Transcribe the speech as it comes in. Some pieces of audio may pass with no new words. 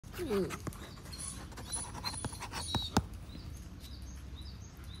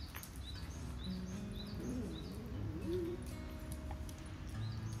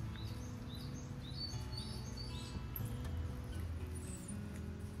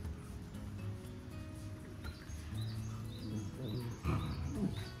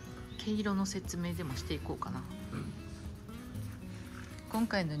毛色の説明でもしていこうかな。今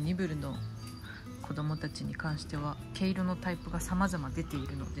回のニブルの子供たちに関しては毛色のタイプが様々出てい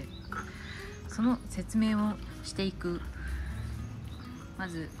るので、その説明をしていく。ま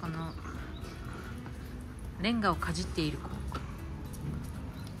ずこのレンガをかじっている子、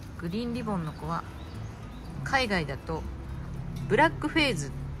グリーンリボンの子は海外だとブラックフェーズ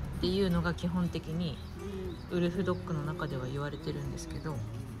っていうのが基本的にウルフドッグの中では言われてるんですけど、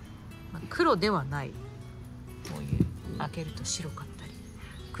黒ではない、こういう開けると白かったり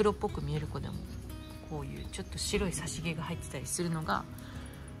黒っぽく見える子でもこういうちょっと白い差し毛が入ってたりするのが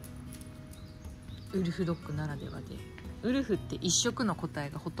ウルフドッグならではで、ウルフって一色の個体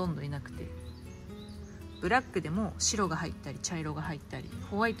がほとんどいなくて、ブラックでも白が入ったり茶色が入ったり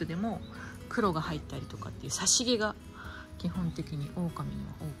ホワイトでも黒が入ったりとかっていう差し毛が基本的にオオカミに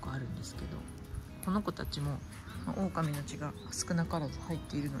は多くあるんですけど、この子たちもオオカミの血が少なからず入っ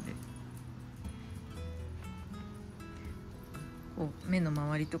ているので、こう目の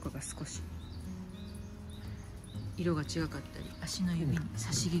周りとかが少し色が違かったり、足の指に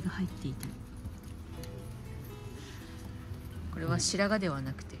差し毛が入っていたり、これは白髪では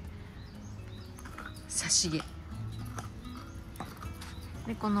なくて差し毛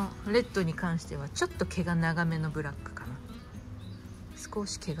で、このレッドに関してはちょっと毛が長めのブラックかな。少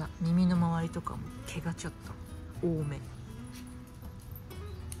し毛が、耳の周りとかも毛がちょっと多め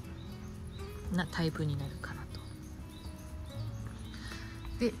なタイプになるかなと。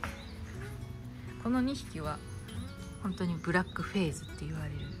でこの2匹は本当にブラックフェーズって言われ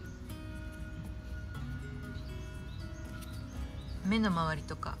る、目の周り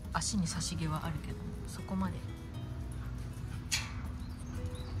とか足に差し毛はあるけどもそこまで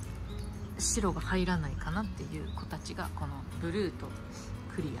白が入らないかなっていう子たちがこのブルーと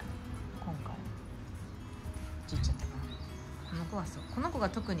クリア、今回言っちゃったかな。この子はそう、この子が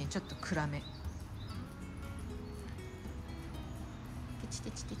特にちょっと暗め、テチ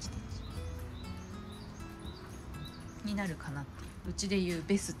テチテチテチになるかなっていう、うちでいう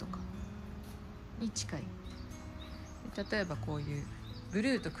ベスとかに近い。例えばこういうブ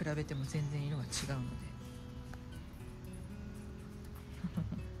ルーと比べても全然色が違うので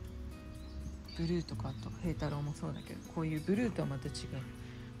ブルーとか、あと平太郎もそうだけど、こういうブルーとはまた違う、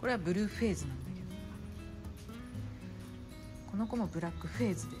これはブルーフェーズなんだけど、この子もブラックフ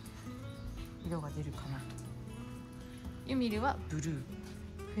ェーズで色が出るかなと。ユミルはブルー、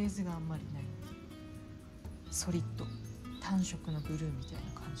フェーズがあんまりない、ソリッド単色のブルーみたいな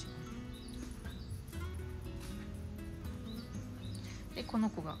感じで、この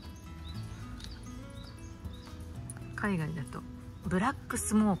子が海外だとブラック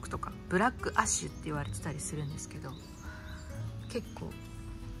スモークとかブラックアッシュって言われてたりするんですけど、結構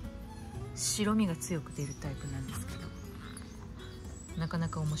白みが強く出るタイプなんですけど、なかな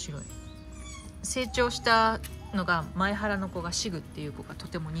か面白い。成長したのが前腹の子がシグっていう子がと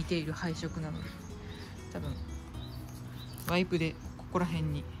ても似ている配色なので、多分ワイプでここら辺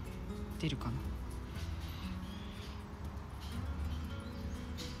に出るかな。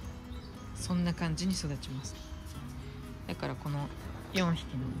そんな感じに育ちます。だからこの4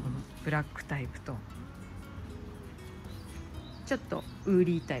匹のこのブラックタイプとちょっとウー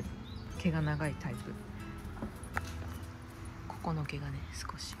リータイプ、毛が長いタイプ、ここの毛がね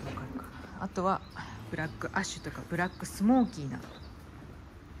少し分かるかな。あとはブラックアッシュとかブラックスモーキーな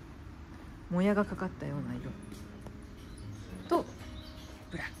もやがかかったような色と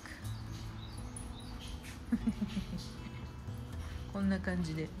ブラックこんな感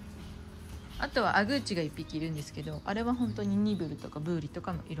じで。あとはアグーチが1匹いるんですけど、あれは本当にニブルとかブーリと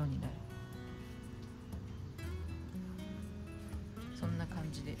かの色になる。そんな感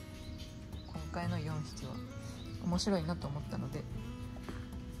じで今回の4匹は面白いなと思ったので、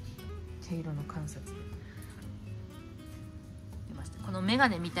毛色の観察で出ました。このメガ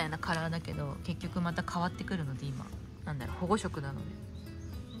ネみたいなカラーだけど結局また変わってくるので、今なんだろう、保護色なので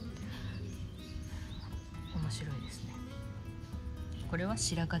面白いですね。これは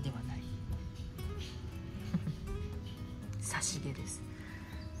白髪ではない差し毛です。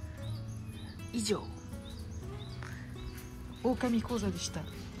以上、狼講座でした。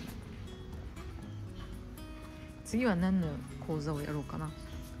次は何の講座をやろうかな。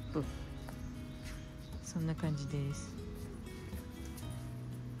そんな感じです。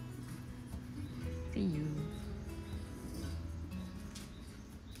っていう。